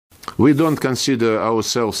We don't consider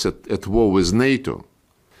ourselves at war with NATO.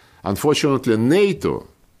 Unfortunately, NATO,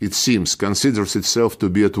 it seems, considers itself to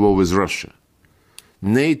be at war with Russia.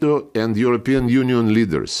 NATO and European Union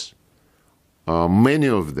leaders, many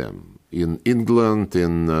of them in England,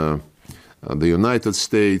 in the United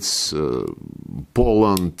States,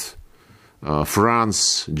 Poland,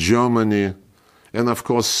 France, Germany, and of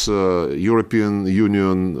course European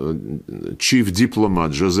Union chief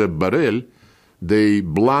diplomat Josep Borrell, they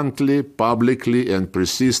bluntly, publicly and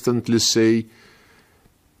persistently say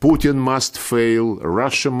Putin must fail,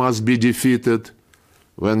 Russia must be defeated.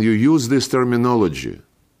 When you use this terminology,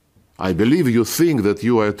 I believe you think that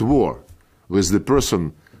you are at war with the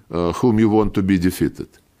person whom you want to be defeated.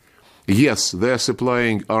 Yes, they are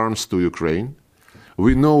supplying arms to Ukraine.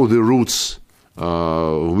 We know the routes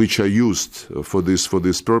which are used for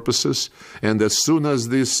these purposes, and as soon as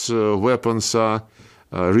these weapons are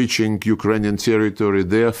reaching Ukrainian territory,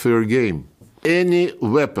 they are fair game. Any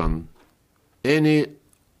weapon, any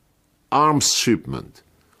arms shipment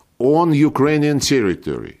on Ukrainian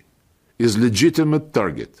territory is legitimate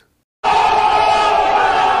target.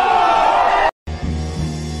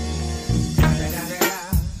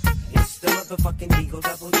 It's the motherfucking Eagle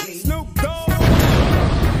Double G. Snoop Dogg.